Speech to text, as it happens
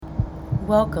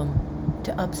Welcome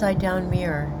to Upside Down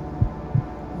Mirror,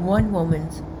 one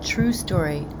woman's true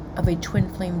story of a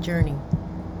twin flame journey,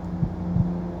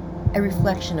 a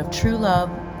reflection of true love,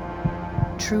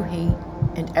 true hate,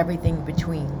 and everything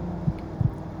between,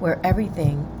 where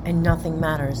everything and nothing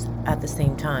matters at the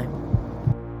same time.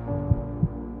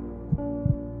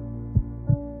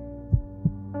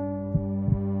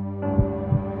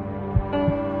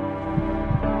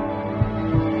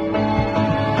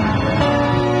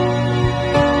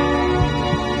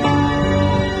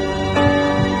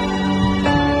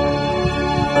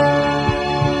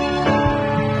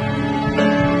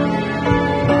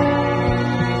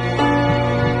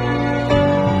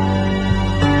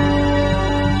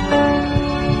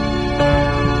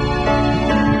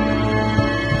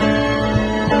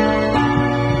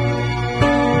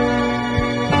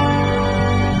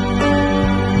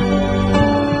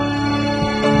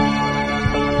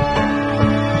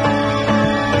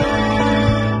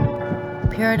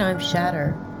 Paradigms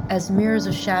shatter as mirrors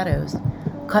of shadows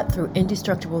cut through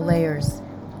indestructible layers,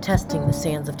 testing the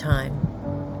sands of time.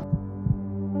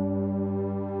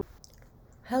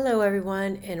 Hello,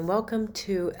 everyone, and welcome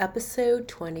to episode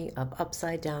 20 of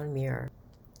Upside Down Mirror.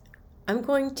 I'm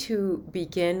going to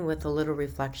begin with a little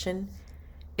reflection.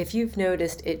 If you've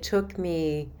noticed, it took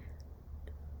me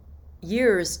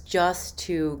years just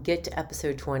to get to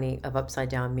episode 20 of Upside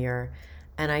Down Mirror,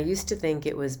 and I used to think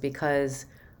it was because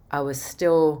I was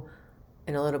still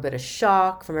in a little bit of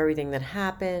shock from everything that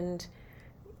happened.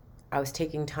 I was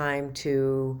taking time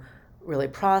to really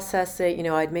process it.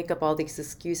 I'd make up all these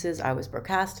excuses. I was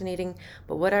procrastinating.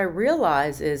 But what I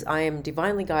realize is I am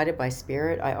divinely guided by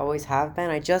spirit. I always have been.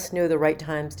 I just know the right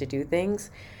times to do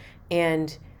things.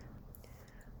 And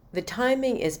the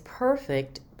timing is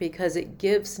perfect because it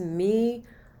gives me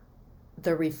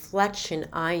the reflection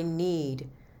I need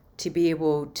to be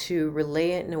able to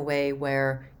relay it in a way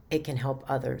where it can help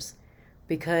others.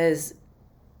 Because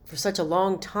for such a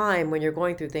long time, when you're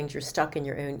going through things, you're stuck in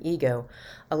your own ego.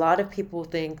 A lot of people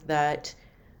think that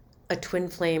a twin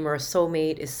flame or a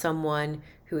soulmate is someone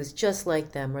who is just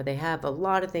like them, or they have a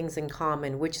lot of things in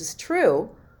common, which is true.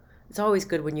 It's always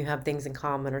good when you have things in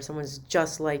common or someone's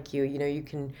just like you. You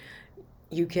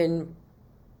can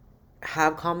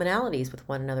have commonalities with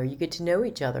one another. You get to know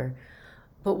each other.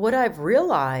 But what I've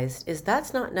realized is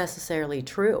that's not necessarily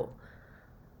true.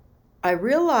 I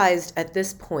realized at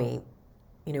this point,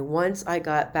 once I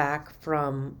got back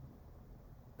from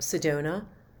Sedona,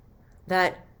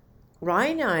 that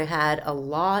Ryan and I had a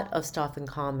lot of stuff in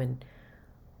common.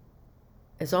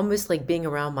 It's almost like being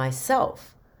around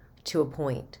myself to a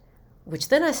point, which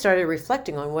then I started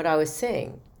reflecting on what I was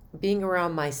saying, being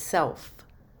around myself.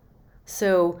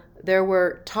 So there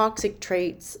were toxic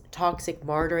traits, toxic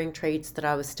martyring traits that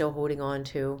I was still holding on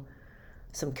to,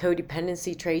 some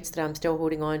codependency traits that I'm still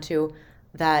holding on to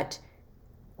that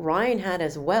Ryan had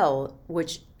as well,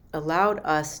 which allowed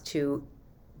us to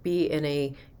be in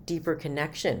a deeper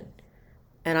connection.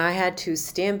 And I had to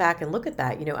stand back and look at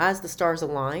that, as the stars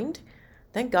aligned.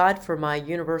 Thank God for my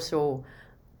universal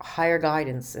higher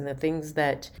guidance and the things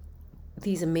that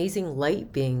these amazing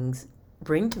light beings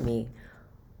bring to me.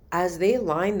 As they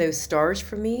aligned those stars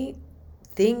for me,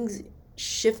 things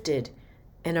shifted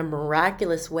in a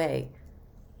miraculous way.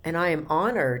 And I am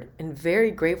honored and very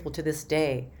grateful to this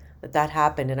day that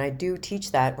happened. And I do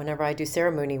teach that whenever I do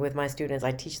ceremony with my students.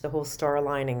 I teach the whole star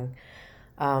aligning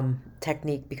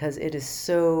technique because it is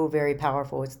so very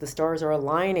powerful. It's the stars are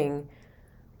aligning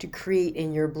to create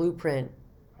in your blueprint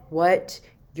what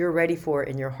you're ready for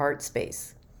in your heart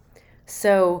space.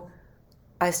 So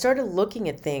I started looking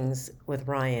at things with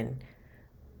Ryan,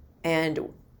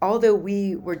 and although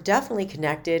we were definitely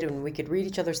connected and we could read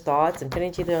each other's thoughts and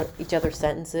finish each other's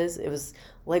sentences, it was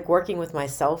like working with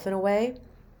myself in a way,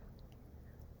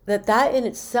 that in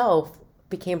itself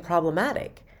became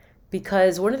problematic.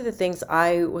 Because one of the things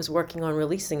I was working on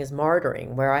releasing is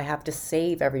martyring, where I have to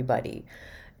save everybody.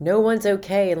 No one's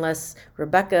okay unless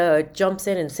Rebecca jumps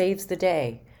in and saves the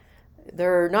day.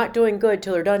 They're not doing good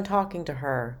till they're done talking to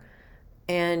her.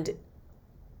 And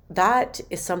that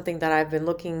is something that I've been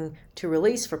looking to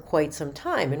release for quite some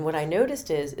time. And what I noticed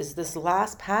is this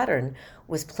last pattern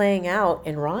was playing out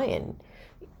in Ryan.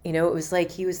 It was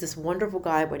like he was this wonderful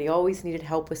guy, but he always needed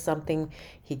help with something.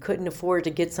 He couldn't afford to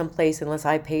get someplace unless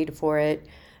I paid for it.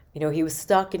 He was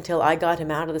stuck until I got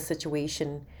him out of the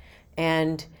situation.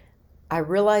 And I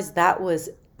realized that was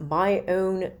my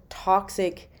own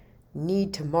toxic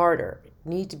need to martyr,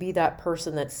 need to be that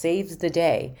person that saves the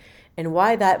day. And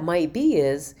why that might be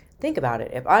is, think about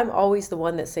it. If I'm always the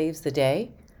one that saves the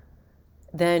day,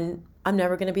 then I'm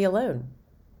never going to be alone.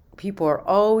 People are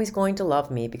always going to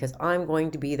love me because I'm going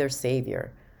to be their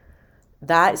savior.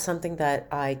 That is something that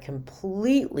I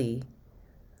completely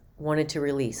wanted to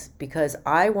release because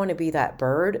I want to be that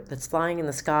bird that's flying in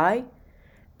the sky.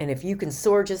 And if you can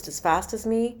soar just as fast as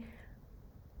me,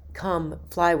 come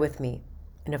fly with me.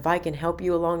 And if I can help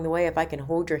you along the way, if I can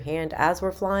hold your hand as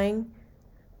we're flying,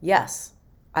 yes,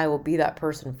 I will be that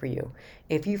person for you.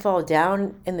 If you fall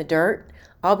down in the dirt,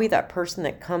 I'll be that person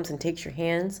that comes and takes your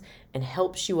hands and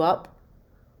helps you up,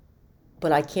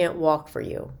 but I can't walk for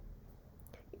you.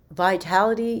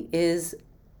 Vitality is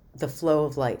the flow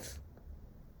of life.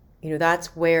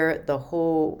 That's where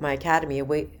my academy,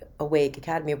 Awake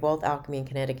Academy of Wealth, Alchemy, and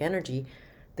Kinetic Energy,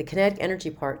 the kinetic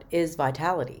energy part is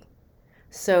vitality.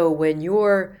 So when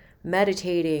you're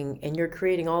meditating and you're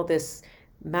creating all this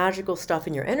magical stuff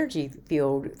in your energy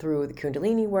field through the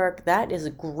Kundalini work, that is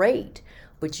great.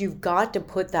 But you've got to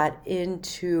put that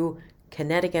into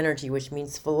kinetic energy, which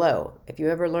means flow. If you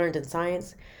ever learned in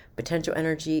science, potential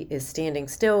energy is standing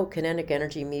still. Kinetic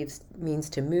energy means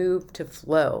to move, to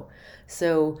flow.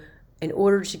 So in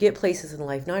order to get places in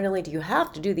life, not only do you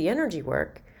have to do the energy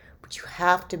work, but you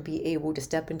have to be able to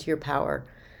step into your power.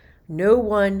 No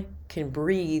one can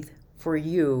breathe for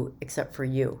you except for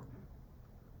you.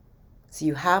 So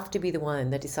you have to be the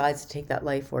one that decides to take that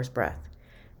life force breath.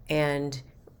 And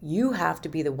you have to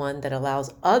be the one that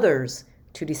allows others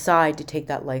to decide to take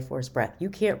that life force breath. You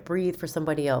can't breathe for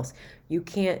somebody else. You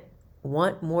can't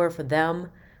want more for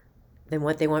them than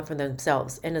what they want for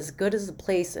themselves. And as good as a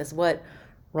place as what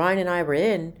Ryan and I were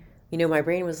in, my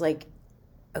brain was like,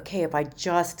 okay, if I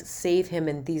just save him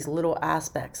in these little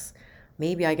aspects,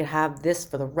 maybe I could have this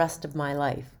for the rest of my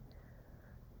life.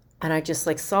 And I just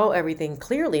saw everything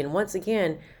clearly. And once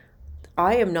again,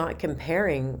 I am not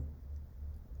comparing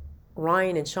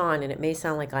Ryan and Sean, and it may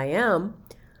sound like I am,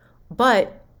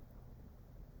 but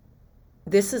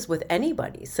this is with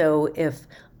anybody. So if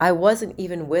I wasn't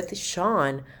even with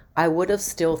Sean, I would have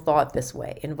still thought this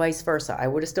way, and vice versa. I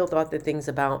would have still thought the things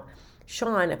about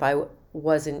Sean if I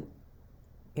wasn't,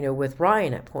 with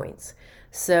Ryan at points.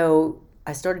 So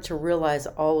I started to realize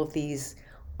all of these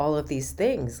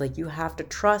things. You have to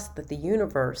trust that the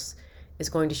universe is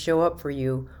going to show up for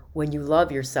you when you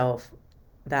love yourself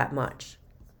that much.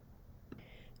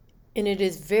 And it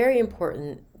is very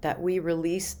important that we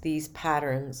release these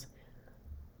patterns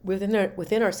within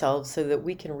ourselves so that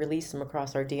we can release them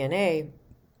across our DNA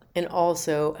and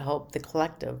also help the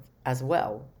collective as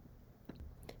well.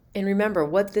 And remember,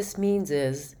 what this means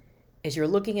is you're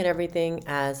looking at everything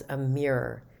as a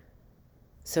mirror.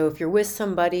 So if you're with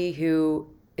somebody who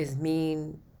is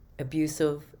mean,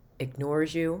 abusive,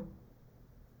 ignores you,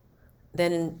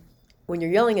 then when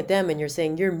you're yelling at them and you're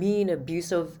saying you're mean,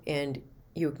 abusive, and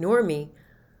you ignore me,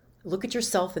 look at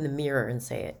yourself in the mirror and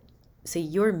say it. Say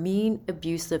you're mean,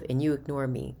 abusive, and you ignore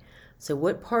me. So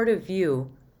what part of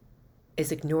you is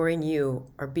ignoring you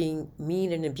or being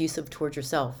mean and abusive towards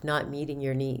yourself, not meeting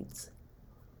your needs?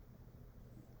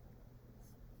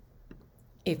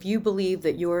 If you believe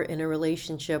that you're in a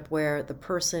relationship where the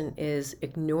person is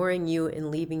ignoring you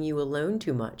and leaving you alone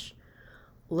too much,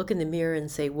 look in the mirror and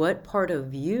say, what part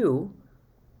of you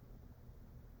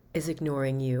is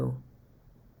ignoring you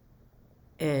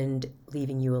and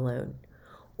leaving you alone?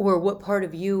 Or what part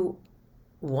of you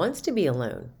wants to be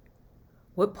alone?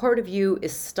 What part of you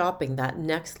is stopping that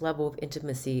next level of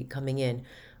intimacy coming in?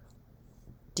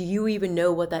 Do you even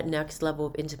know what that next level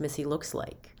of intimacy looks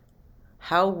like?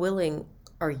 How willing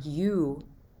are you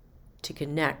to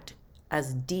connect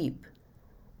as deep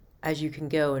as you can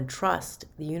go and trust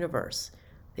the universe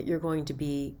that you're going to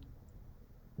be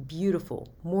beautiful,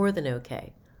 more than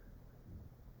okay?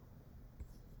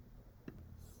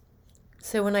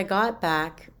 So when I got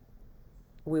back,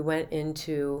 we went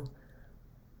into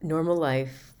normal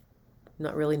life,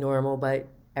 not really normal, but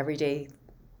everyday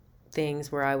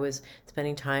things where I was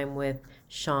spending time with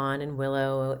Sean and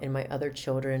Willow and my other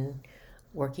children,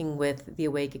 working with the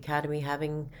Awake Academy,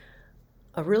 having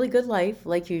a really good life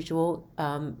like usual.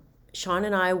 Sean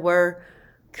and I were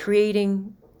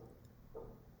creating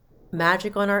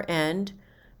magic on our end.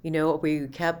 We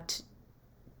kept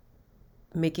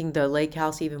making the lake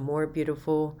house even more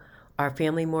beautiful, our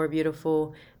family more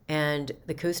beautiful, and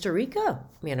the Costa Rica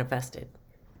manifested.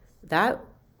 That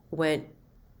went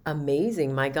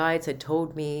amazing. My guides had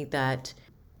told me that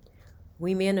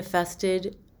we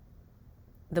manifested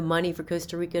the money for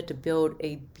Costa Rica to build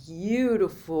a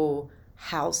beautiful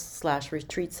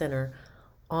house/retreat center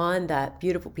on that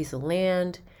beautiful piece of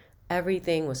land.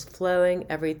 Everything was flowing.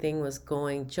 Everything was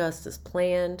going just as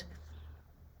planned.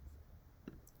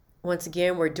 Once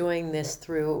again, we're doing this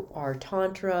through our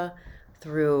Tantra,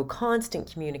 through constant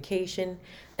communication.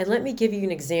 And let me give you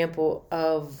an example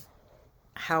of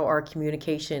how our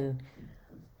communication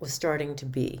was starting to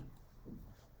be.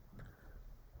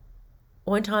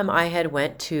 One time I had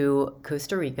went to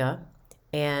Costa Rica,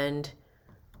 and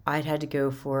I'd had to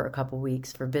go for a couple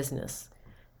weeks for business.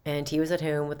 And he was at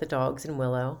home with the dogs and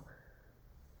Willow.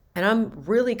 And I'm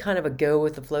really kind of a go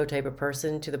with the flow type of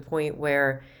person, to the point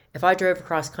where if I drove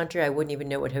across country, I wouldn't even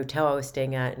know what hotel I was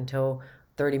staying at until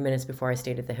 30 minutes before I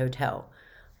stayed at the hotel.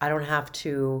 I don't have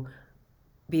to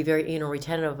be very anal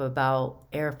retentive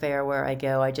about airfare where I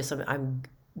go.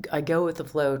 I go with the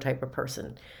flow type of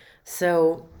person.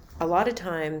 So a lot of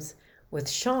times with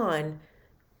Sean,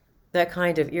 that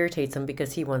kind of irritates him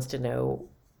because he wants to know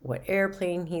what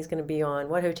airplane he's going to be on,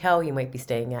 what hotel he might be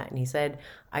staying at. And he said,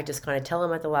 I just kind of tell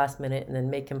him at the last minute and then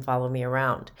make him follow me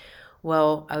around.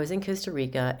 Well, I was in Costa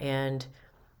Rica, and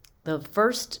the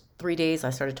first 3 days I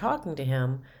started talking to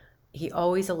him, he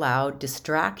always allowed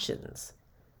distractions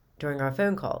during our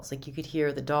phone calls. Like, you could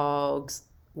hear the dogs,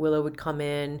 Willow would come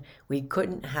in. We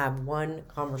couldn't have one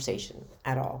conversation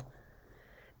at all.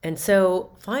 And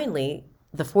so finally,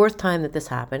 the fourth time that this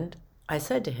happened, I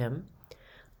said to him,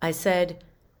 I said,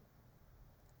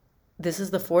 this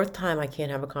is the fourth time I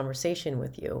can't have a conversation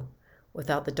with you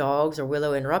without the dogs or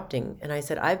Willow interrupting. And I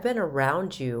said, I've been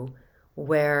around you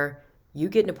where you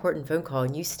get an important phone call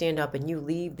and you stand up and you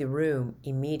leave the room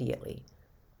immediately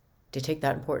to take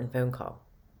that important phone call.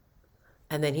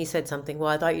 And then he said something, well,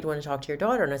 I thought you'd want to talk to your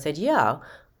daughter. And I said, yeah,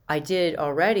 I did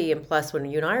already. And plus, when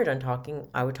you and I are done talking,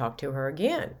 I would talk to her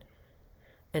again.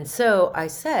 And so I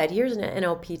said, here's an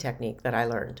NLP technique that I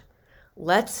learned.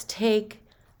 Let's take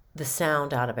the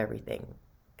sound out of everything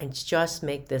and just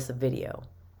make this a video.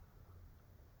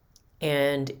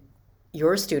 And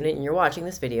you're a student and you're watching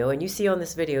this video, and you see on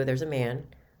this video there's a man,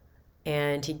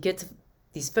 and he gets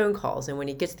these phone calls. And when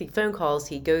he gets the phone calls,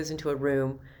 he goes into a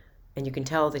room, and you can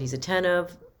tell that he's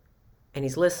attentive and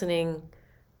he's listening,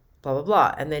 blah, blah,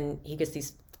 blah. And then he gets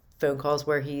these phone calls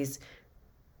where he's,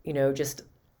 just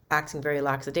acting very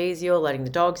lackadaisical, letting the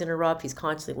dogs interrupt. He's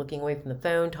constantly looking away from the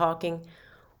phone, talking.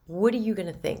 What are you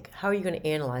going to think? How are you going to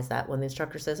analyze that when the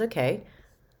instructor says, okay,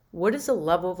 what is the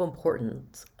level of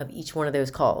importance of each one of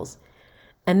those calls?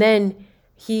 And then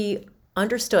he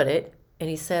understood it, and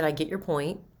he said, I get your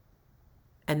point.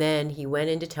 And then he went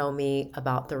in to tell me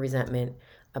about the resentment,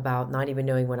 about not even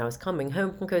knowing when I was coming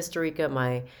home from Costa Rica,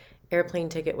 my airplane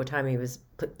ticket, what time he was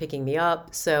picking me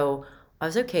up. So I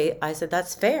was okay. I said,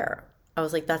 that's fair. I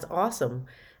was like, that's awesome.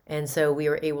 And so we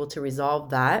were able to resolve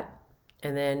that,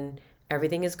 and then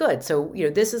everything is good. So,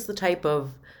 this is the type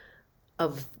of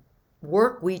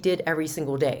work we did every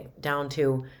single day, down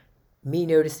to me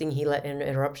noticing he let in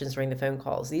interruptions during the phone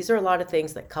calls. These are a lot of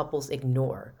things that couples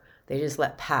ignore. They just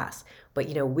let pass. But,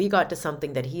 we got to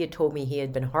something that he had told me he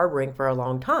had been harboring for a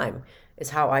long time,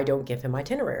 is how I don't give him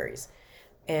itineraries.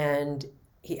 And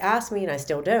he asked me and I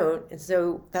still don't. And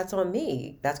so that's on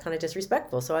me. That's kind of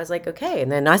disrespectful. So I was like, okay.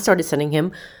 And then I started sending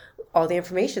him all the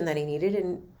information that he needed,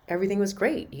 and everything was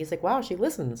great. He's like, wow, she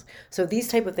listens. So these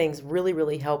type of things really,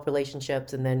 really help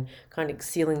relationships, and then kind of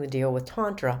sealing the deal with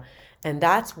Tantra. And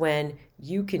that's when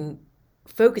you can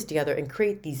focus together and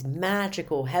create these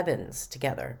magical heavens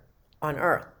together on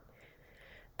earth.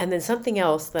 And then something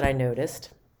else that I noticed,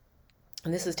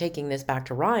 and this is taking this back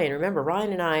to Ryan. Remember,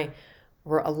 Ryan and I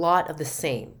were a lot of the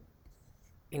same.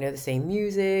 The same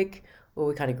music. Well,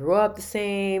 we kind of grew up the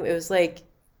same. It was like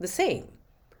the same.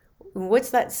 What's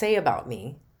that say about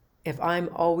me if I'm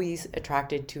always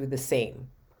attracted to the same?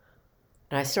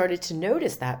 And I started to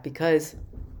notice that because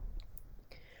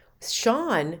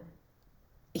Sean,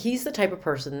 he's the type of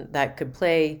person that could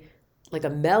play like a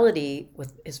melody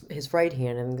with his right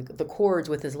hand and the chords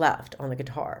with his left on the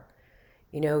guitar.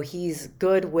 He's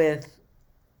good with,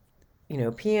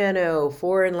 piano,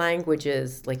 foreign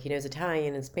languages, like he knows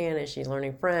Italian and Spanish, he's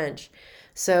learning French.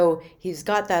 So he's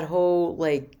got that whole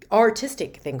like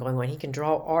artistic thing going on. He can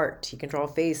draw art, he can draw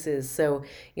faces. So,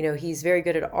 he's very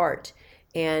good at art.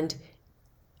 And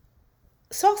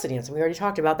salsa dancing, we already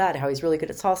talked about that, how he's really good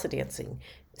at salsa dancing.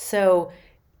 So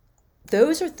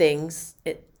those are things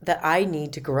that I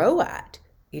need to grow at.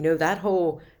 That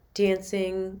whole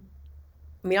dancing.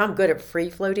 I mean, I'm good at free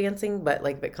flow dancing, but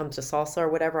like if it comes to salsa or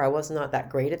whatever, I was not that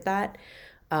great at that.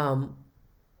 But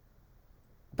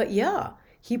yeah,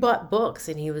 he bought books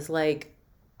and he was like,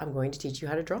 I'm going to teach you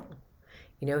how to draw.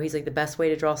 He's like, the best way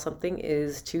to draw something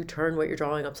is to turn what you're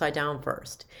drawing upside down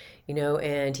first,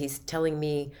 and he's telling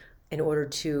me in order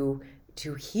to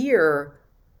hear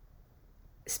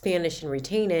Spanish and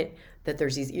retain it, that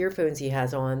there's these earphones he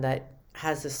has on that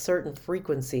has a certain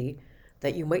frequency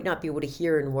that you might not be able to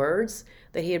hear in words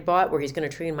that he had bought, where he's going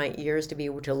to train my ears to be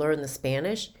able to learn the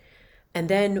Spanish. And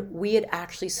then we had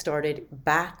actually started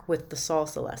back with the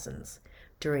salsa lessons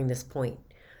during this point.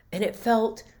 And it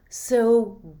felt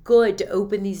so good to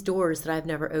open these doors that I've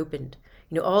never opened,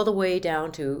 all the way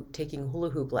down to taking hula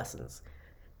hoop lessons,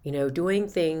 doing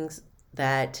things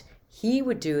that he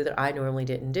would do that I normally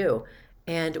didn't do.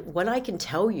 And what I can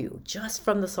tell you just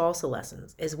from the salsa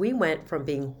lessons is we went from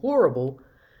being horrible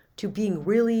to being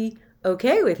really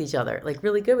okay with each other, like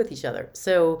really good with each other.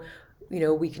 So,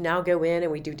 we can now go in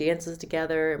and we do dances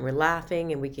together and we're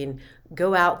laughing and we can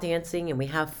go out dancing and we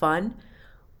have fun.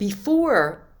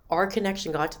 Before our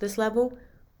connection got to this level,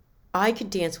 I could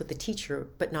dance with the teacher,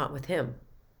 but not with him.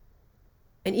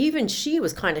 And even she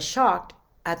was kind of shocked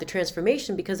at the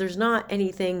transformation because there's not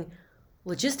anything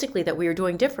logistically that we were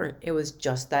doing different. It was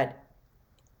just that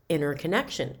inner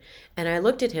connection. And I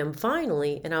looked at him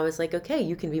finally and I was like, okay,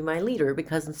 you can be my leader,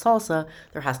 because in salsa,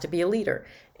 there has to be a leader.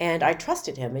 And I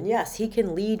trusted him. And yes, he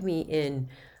can lead me in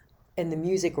the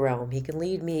music realm. He can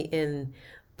lead me in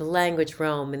the language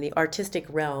realm, in the artistic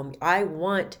realm. I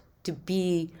want to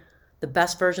be the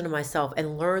best version of myself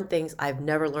and learn things I've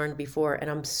never learned before. And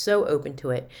I'm so open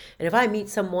to it. And if I meet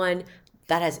someone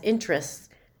that has interests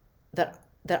that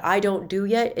I don't do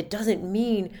yet, it doesn't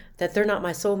mean that they're not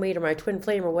my soulmate or my twin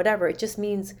flame or whatever. It just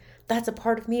means that's a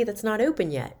part of me that's not open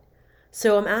yet.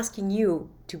 So I'm asking you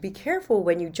to be careful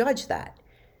when you judge that.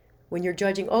 When you're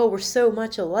judging, oh, we're so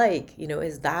much alike,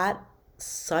 is that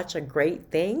such a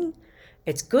great thing?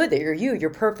 It's good that you're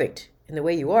perfect in the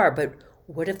way you are, but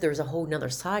what if there's a whole nother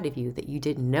side of you that you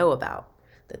didn't know about,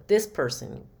 that this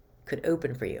person could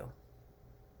open for you?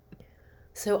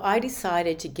 So I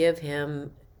decided to give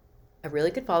him a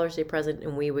really good Father's Day present,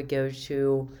 and we would go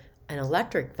to an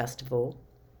electric festival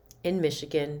in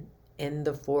Michigan in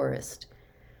the forest.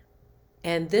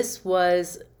 And this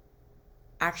was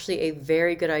actually a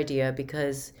very good idea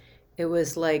because it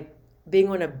was like being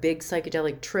on a big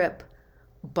psychedelic trip,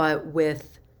 but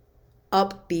with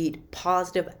upbeat,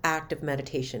 positive, active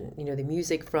meditation. The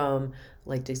music from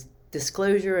like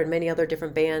Disclosure and many other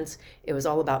different bands, it was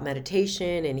all about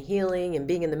meditation and healing and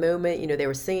being in the moment. They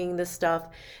were singing this stuff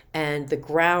and the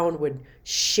ground would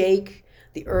shake.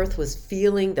 The earth was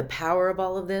feeling the power of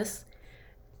all of this.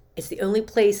 It's the only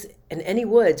place in any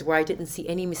woods where I didn't see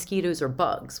any mosquitoes or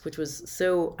bugs, which was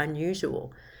so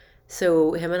unusual.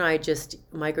 So him and I just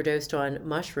microdosed on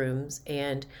mushrooms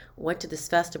and went to this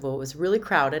festival. It was really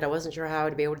crowded. I wasn't sure how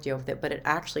I'd be able to deal with it, but it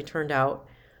actually turned out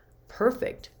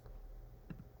perfect.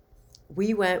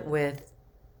 We went with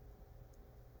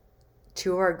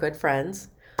two of our good friends.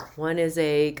 One is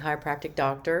a chiropractic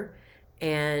doctor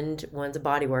and one's a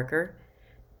body worker.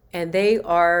 And they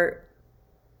are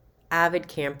avid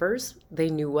campers. They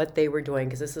knew what they were doing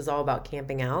because this is all about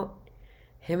camping out.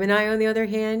 Him and I, on the other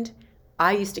hand,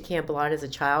 I used to camp a lot as a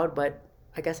child, but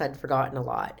I guess I'd forgotten a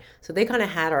lot. So they kind of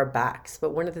had our backs.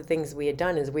 But one of the things we had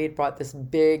done is we had brought this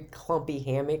big clumpy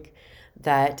hammock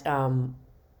that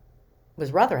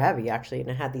was rather heavy actually, and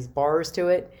it had these bars to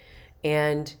it.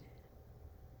 And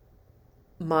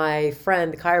my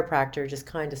friend, the chiropractor, just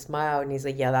kind of smiled and he's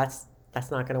like, "Yeah, that's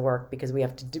not going to work because we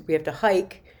have to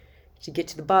hike to get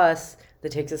to the bus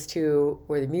that takes us to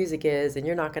where the music is, and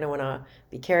you're not going to want to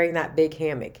be carrying that big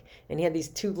hammock." And he had these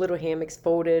two little hammocks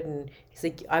folded, and he's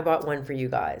like, "I bought one for you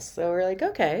guys." So we're like,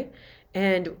 "Okay."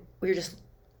 And we were just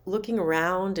looking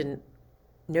around and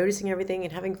noticing everything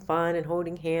and having fun and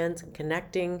holding hands and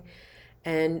connecting.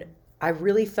 And I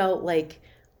really felt like,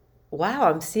 wow,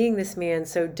 I'm seeing this man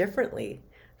so differently.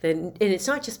 And it's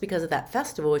not just because of that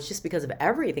festival, it's just because of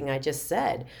everything I just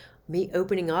said. Me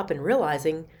opening up and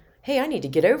realizing, hey, I need to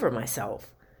get over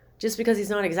myself. Just because he's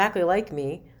not exactly like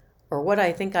me or what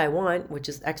I think I want, which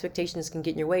is expectations can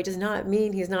get in your way, does not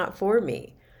mean he's not for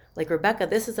me. Like, Rebecca,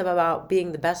 this is about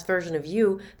being the best version of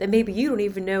you that maybe you don't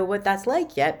even know what that's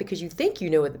like yet because you think you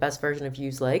know what the best version of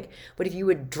you's like. But if you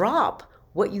would drop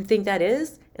what you think that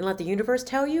is and let the universe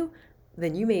tell you,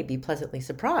 then you may be pleasantly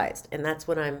surprised. And that's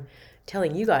what I'm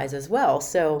telling you guys as well.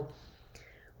 So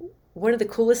one of the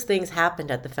coolest things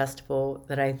happened at the festival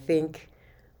that I think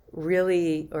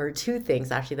really, or two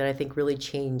things actually, that I think really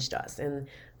changed us. And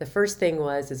the first thing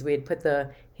is we had put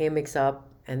the hammocks up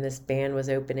and this band was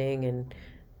opening and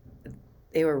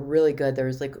they were really good. There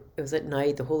was it was at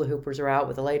night, the hula hoopers were out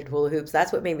with the lighted hula hoops.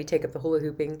 That's what made me take up the hula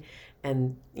hooping.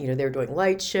 And, they were doing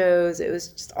light shows. It was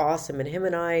just awesome. And him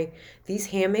and I, these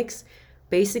hammocks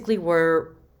basically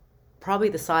were probably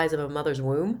the size of a mother's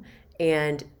womb.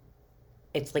 And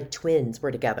it's like twins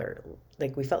were together.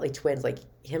 Like we felt like twins. Like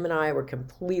him and I were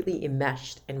completely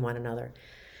enmeshed in one another.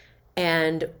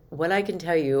 And what I can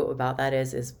tell you about that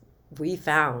is we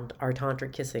found our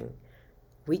tantric kissing.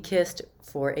 We kissed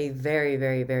for a very,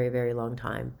 very, very, very long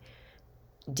time,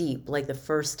 deep, like the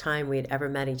first time we had ever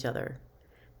met each other.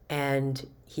 And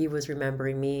he was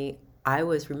remembering me. I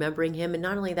was remembering him. And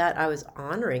not only that, I was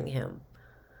honoring him.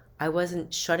 I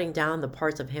wasn't shutting down the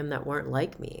parts of him that weren't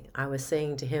like me. I was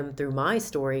saying to him through my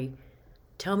story,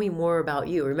 tell me more about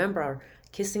you. Remember, our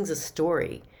kissing's a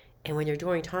story. And when you're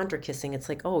doing tantra kissing, it's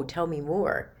like, oh, tell me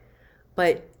more.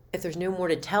 But if there's no more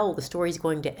to tell, the story's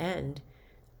going to end.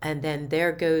 And then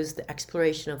there goes the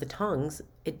exploration of the tongues.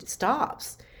 It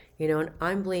stops, and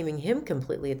I'm blaming him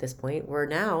completely at this point, where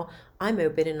now I'm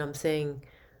open and I'm saying,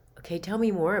 okay, tell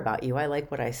me more about you. I like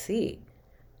what I see.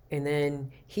 And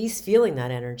then he's feeling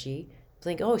that energy. It's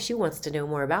like, oh, she wants to know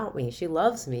more about me. She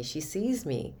loves me. She sees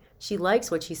me. She likes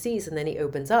what she sees. And then he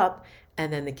opens up,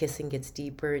 and then the kissing gets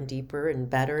deeper and deeper and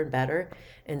better and better.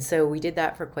 And so we did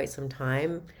that for quite some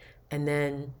time. And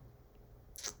then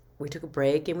we took a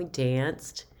break and we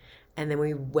danced. And then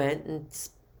we went and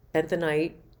spent the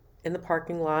night in the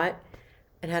parking lot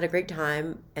and had a great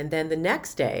time. And then the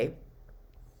next day,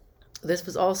 this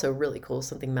was also really cool,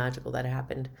 something magical that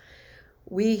happened.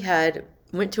 We had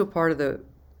went to a part of the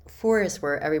forest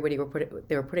where everybody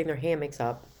they were putting their hammocks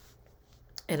up,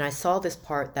 and I saw this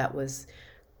part that was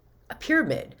a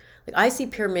pyramid. Like, I see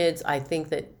pyramids, I think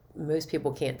that most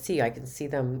people can't see. I can see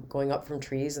them going up from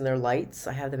trees and their lights.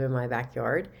 I have them in my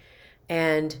backyard.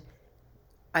 And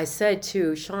I said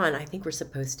to Sean, I think we're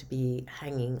supposed to be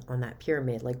hanging on that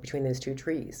pyramid, like between those two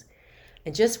trees.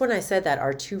 And just when I said that,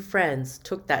 our two friends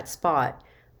took that spot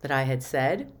that I had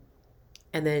said.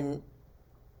 And then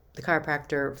the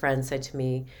chiropractor friend said to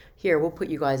me, here, we'll put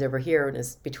you guys over here, and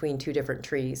it's between two different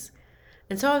trees.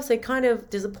 And so I was like kind of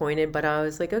disappointed, but I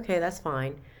was like, okay, that's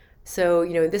fine. So,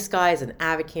 this guy is an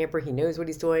avid camper. He knows what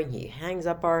he's doing. He hangs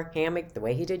up our hammock the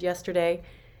way he did yesterday.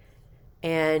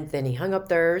 And then he hung up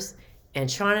theirs. And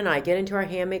Sean and I get into our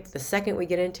hammock. The second we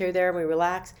get into there and we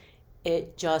relax,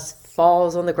 it just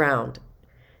falls on the ground.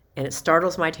 And it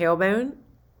startles my tailbone.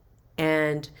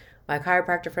 And my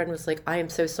chiropractor friend was like, I am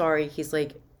so sorry. He's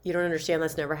like, you don't understand.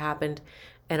 That's never happened.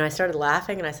 And I started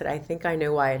laughing and I said, I think I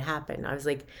know why it happened. I was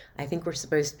like, I think we're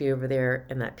supposed to be over there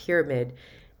in that pyramid.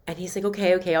 And he's like,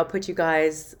 okay, I'll put you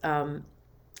guys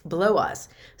below us.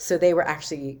 So they were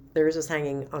actually, theirs was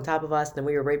hanging on top of us, and then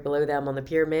we were right below them on the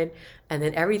pyramid. And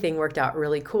then everything worked out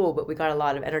really cool, but we got a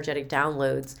lot of energetic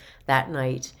downloads that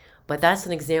night. But that's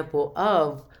an example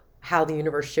of how the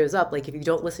universe shows up. Like, if you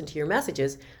don't listen to your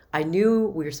messages, I knew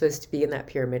we were supposed to be in that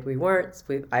pyramid. We weren't.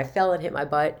 I fell and hit my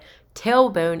butt,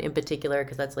 tailbone in particular,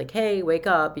 because that's like, hey, wake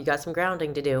up, you got some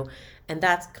grounding to do. And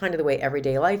that's kind of the way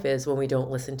everyday life is when we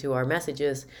don't listen to our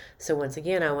messages. So once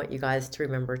again, I want you guys to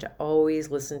remember to always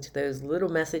listen to those little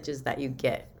messages that you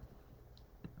get.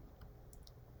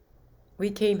 We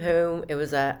came home. It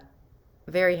was a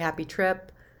very happy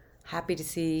trip. Happy to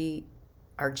see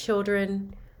our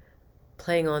children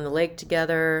playing on the lake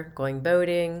together, going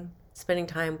boating, spending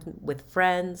time with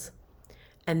friends.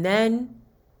 And then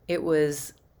it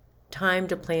was time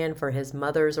to plan for his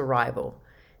mother's arrival.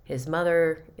 His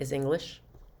mother is English,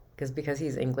 because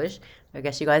he's English. I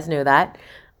guess you guys know that.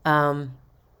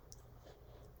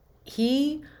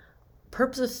 He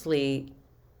purposely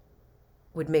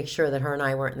would make sure that her and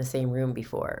I weren't in the same room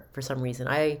before, for some reason.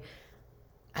 I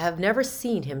have never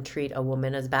seen him treat a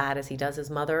woman as bad as he does his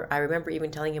mother. I remember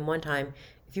even telling him one time,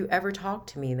 if you ever talk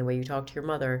to me in the way you talk to your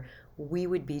mother, we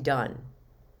would be done.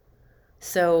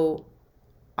 So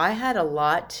I had a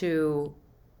lot to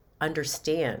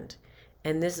understand.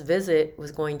 And this visit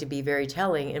was going to be very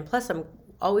telling. And plus, I'm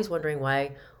always wondering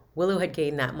why Willow had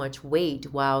gained that much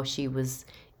weight while she was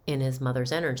in his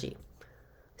mother's energy.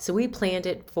 So we planned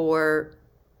it for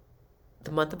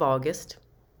the month of August.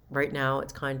 Right now,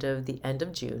 it's kind of the end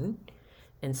of June.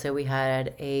 And so we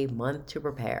had a month to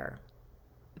prepare.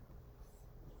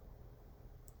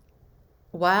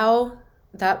 While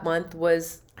that month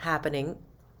was happening,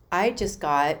 I just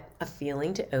got a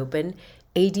feeling to open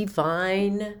a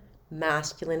divine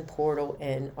masculine portal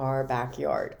in our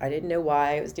backyard. I didn't know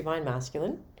why it was divine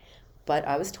masculine, but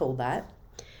I was told that.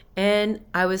 And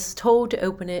I was told to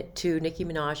open it to Nicki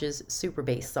Minaj's Super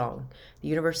Bass song. The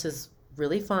universe is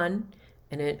really fun,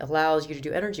 and it allows you to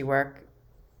do energy work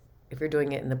if you're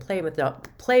doing it in the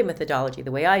play methodology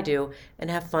the way I do, and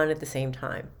have fun at the same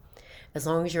time, as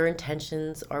long as your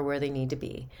intentions are where they need to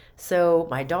be. So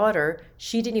my daughter,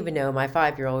 she didn't even know, my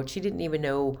 5-year-old, she didn't even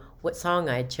know what song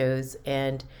I chose,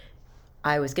 and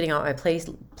I was getting out my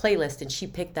playlist, and she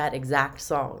picked that exact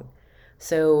song.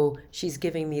 So she's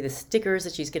giving me the stickers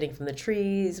that she's getting from the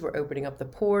trees. We're opening up the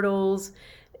portals.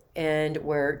 and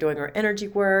we're doing our energy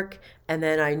work. And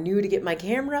then I knew to get my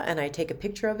camera and I take a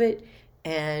picture of it.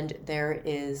 And there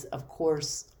is, of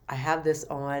course, I have this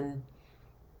on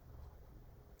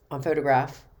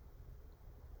photograph,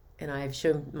 and I've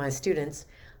shown my students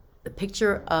the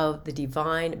picture of the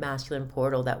divine masculine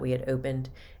portal that we had opened.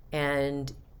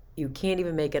 And you can't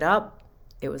even make it up.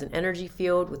 It was an energy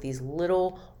field with these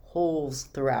little holes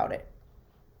throughout it.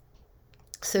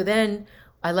 So then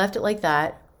I left it like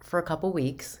that for a couple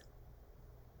weeks.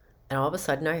 And all of a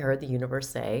sudden I heard the universe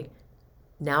say,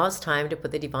 now it's time to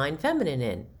put the divine feminine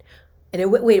in. And it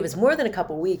was more than a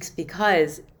couple weeks,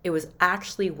 because it was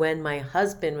actually when my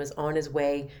husband was on his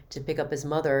way to pick up his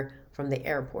mother from the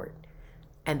airport.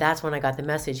 And that's when I got the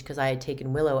message, because I had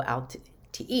taken Willow out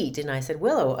to eat. And I said,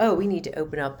 Willow, we need to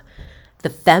open up the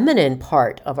feminine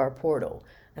part of our portal.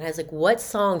 And I was like, what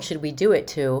song should we do it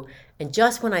to? And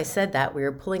just when I said that, we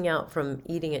were pulling out from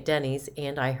eating at Denny's,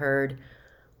 and I heard,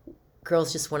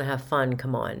 Girls Just Want to Have Fun,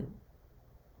 come on.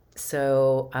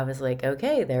 So I was like,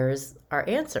 okay, there's our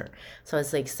answer. So I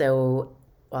was like, so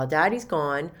while Daddy's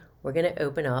gone, we're going to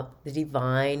open up the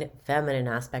divine feminine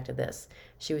aspect of this.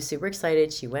 She was super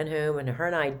excited. She went home, and her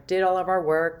and I did all of our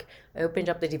work, opened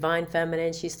up the divine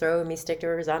feminine. She's throwing me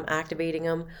stickers. I'm activating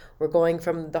them. We're going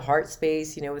from the heart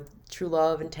space, with true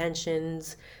love,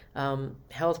 intentions,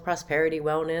 health, prosperity,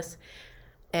 wellness.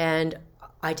 And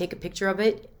I take a picture of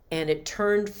it, and it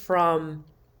turned from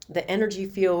the energy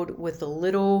field with the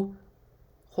little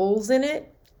holes in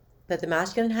it that the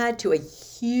masculine had to a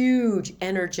huge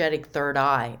energetic third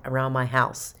eye around my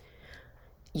house.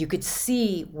 You could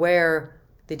see where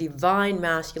the divine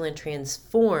masculine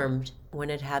transformed when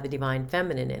it had the divine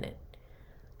feminine in it.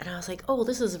 And I was like, oh,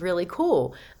 this is really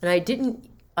cool. And I didn't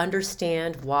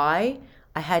understand why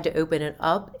I had to open it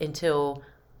up until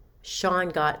Sean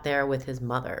got there with his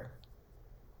mother.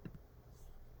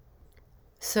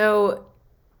 So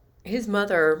his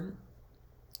mother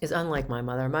is unlike my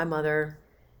mother. My mother,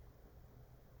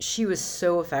 she was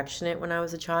so affectionate when I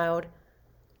was a child,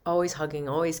 always hugging,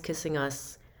 always kissing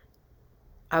us.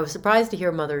 I was surprised to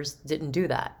hear mothers didn't do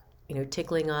that,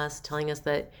 tickling us, telling us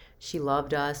that she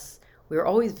loved us. We were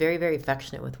always very, very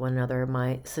affectionate with one another,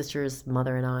 my sister's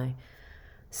mother and I.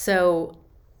 So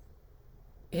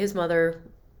his mother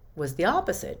was the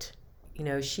opposite.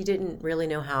 She didn't really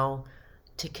know how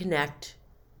to connect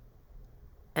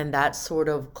in that sort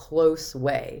of close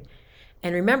way.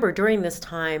 And remember, during this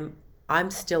time,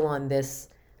 I'm still on this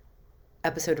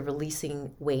episode of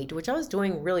releasing weight, which I was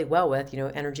doing really well with,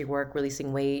 energy work,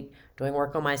 releasing weight, doing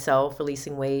work on myself,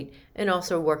 releasing weight, and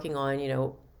also working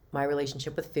on, my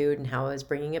relationship with food and how I was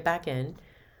bringing it back in.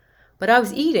 But I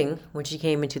was eating when she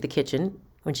came into the kitchen,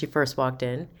 when she first walked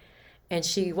in, and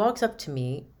she walks up to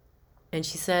me and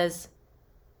she says,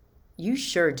 "You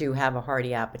sure do have a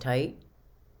hearty appetite."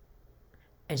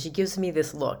 And she gives me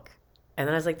this look. And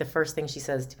that was like the first thing she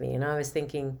says to me. And I was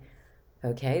thinking,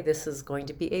 okay, this is going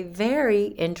to be a very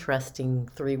interesting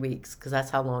 3 weeks, because that's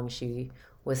how long she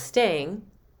was staying.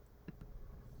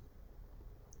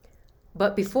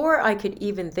 But before I could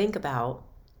even think about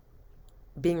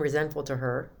being resentful to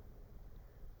her,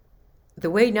 the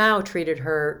way Niall treated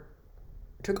her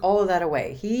took all of that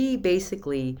away. He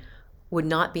basically would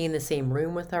not be in the same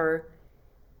room with her.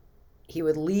 He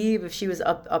would leave if she was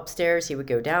upstairs. He would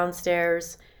go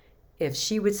downstairs. If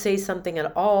she would say something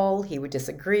at all, he would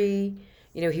disagree.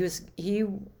 He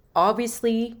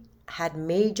obviously had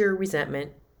major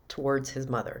resentment towards his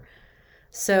mother.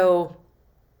 So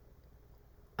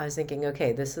I was thinking,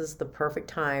 okay, this is the perfect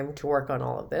time to work on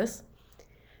all of this.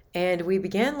 And we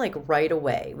began like right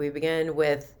away. We began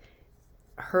with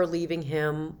her leaving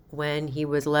him when he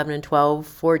was 11 and 12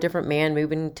 for a different man,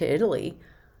 moving to Italy.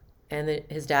 And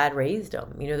his dad raised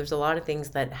him. There's a lot of things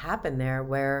that happened there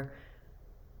where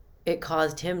it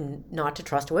caused him not to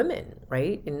trust women,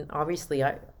 right? And obviously,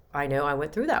 I know I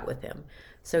went through that with him.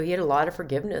 So he had a lot of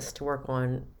forgiveness to work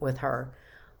on with her.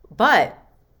 But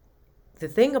the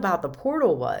thing about the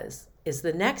portal is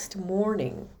the next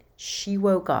morning, she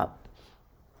woke up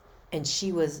and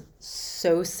she was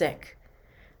so sick,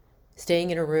 staying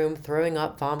in her room, throwing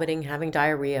up, vomiting, having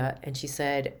diarrhea. And she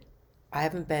said, "I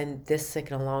haven't been this sick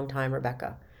in a long time,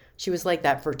 Rebecca." She was like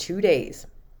that for 2 days.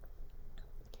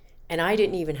 And I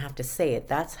didn't even have to say it.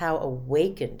 That's how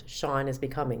awakened Sean is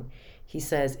becoming. He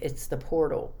says it's the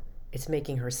portal. It's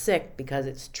making her sick because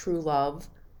it's true love,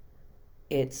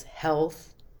 it's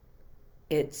health,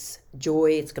 it's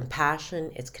joy, it's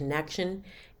compassion, it's connection.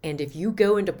 And if you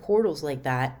go into portals like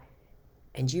that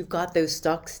and you've got those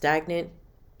stuck, stagnant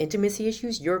intimacy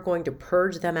issues, you're going to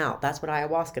purge them out. That's what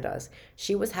ayahuasca does.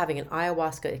 She was having an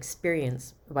ayahuasca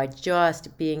experience by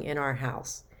just being in our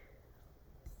house.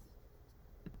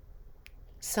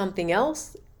 Something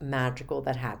else magical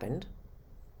that happened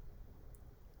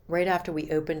right after we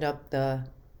opened up the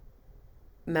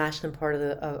masculine part of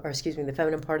the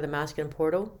feminine part of the masculine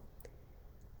portal,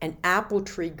 an apple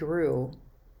tree grew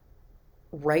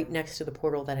right next to the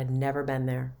portal that had never been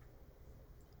there.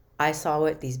 I saw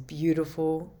it, these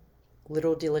beautiful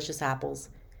little delicious apples,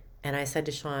 and I said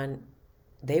to Sean,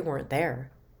 they weren't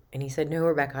there. And he said, no,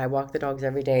 Rebecca, I walk the dogs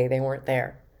every day. They weren't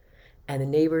there. And the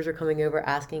neighbors are coming over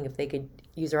asking if they could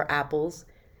use our apples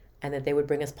and that they would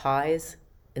bring us pies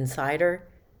and cider.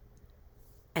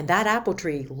 And that apple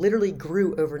tree literally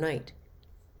grew overnight.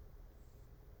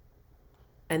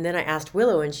 And then I asked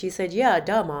Willow, and she said, yeah,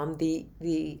 duh, Mom,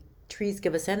 the trees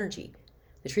give us energy.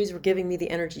 The trees were giving me the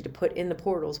energy to put in the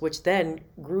portals, which then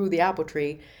grew the apple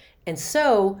tree. And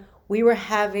so we were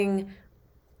having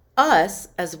us,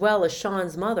 as well as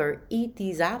Sean's mother, eat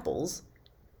these apples.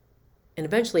 And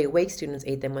eventually Awake students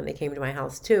ate them when they came to my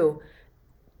house too,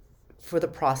 for the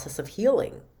process of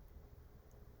healing.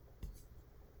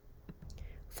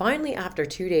 Finally, after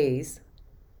 2 days,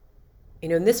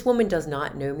 and this woman does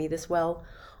not know me this well.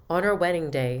 On our wedding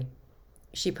day,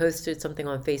 she posted something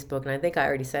on Facebook, and I think I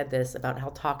already said this, about how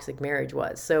toxic marriage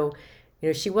was. So,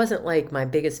 she wasn't like my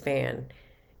biggest fan.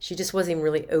 She just wasn't even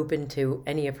really open to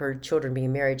any of her children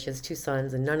being married. She has 2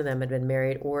 sons, and none of them had been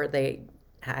married, or they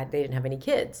didn't have any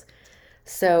kids.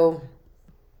 So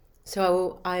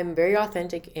I'm very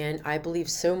authentic, and I believe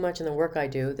so much in the work I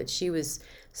do that she was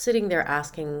sitting there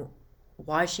asking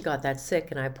why she got that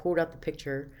sick, and I pulled out the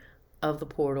picture of the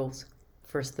portals,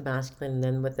 first the masculine and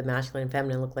then what the masculine and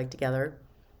feminine look like together.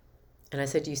 And I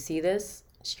said, do you see this?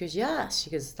 She goes, yeah. She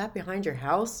goes, is that behind your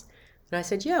house? And I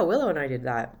said, yeah, Willow and I did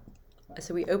that. I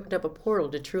said, we opened up a portal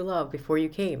to true love before you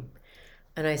came.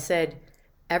 And I said,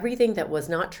 everything that was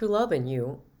not true love in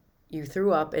you, you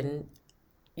threw up and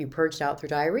you purged out through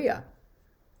diarrhea.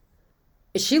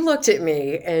 She looked at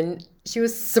me and she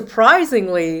was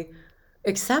surprisingly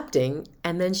accepting.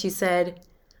 And then she said,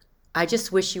 I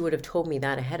just wish you would have told me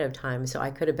that ahead of time so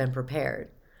I could have been prepared.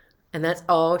 And that's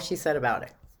all she said about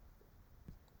it.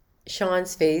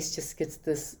 Sean's face just gets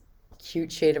this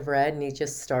cute shade of red and he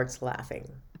just starts laughing.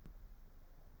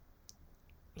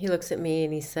 He looks at me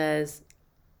and he says,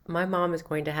 my mom is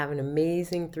going to have an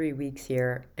amazing 3 weeks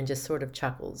here, and just sort of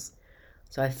chuckles.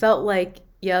 So I felt like,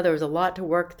 yeah, there was a lot to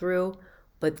work through,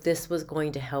 but this was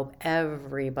going to help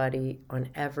everybody on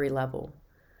every level.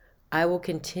 I will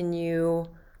continue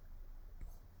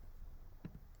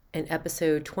in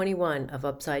episode 21 of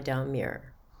Upside Down Mirror.